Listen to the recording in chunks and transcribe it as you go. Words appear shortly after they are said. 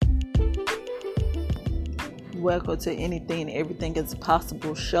Welcome to Anything and Everything is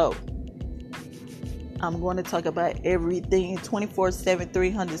Possible show. I'm going to talk about everything 24/7,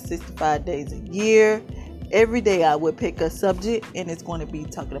 365 days a year. Every day I will pick a subject and it's going to be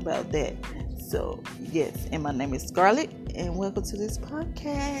talking about that. So, yes, and my name is Scarlett and welcome to this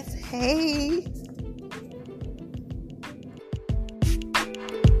podcast. Hey!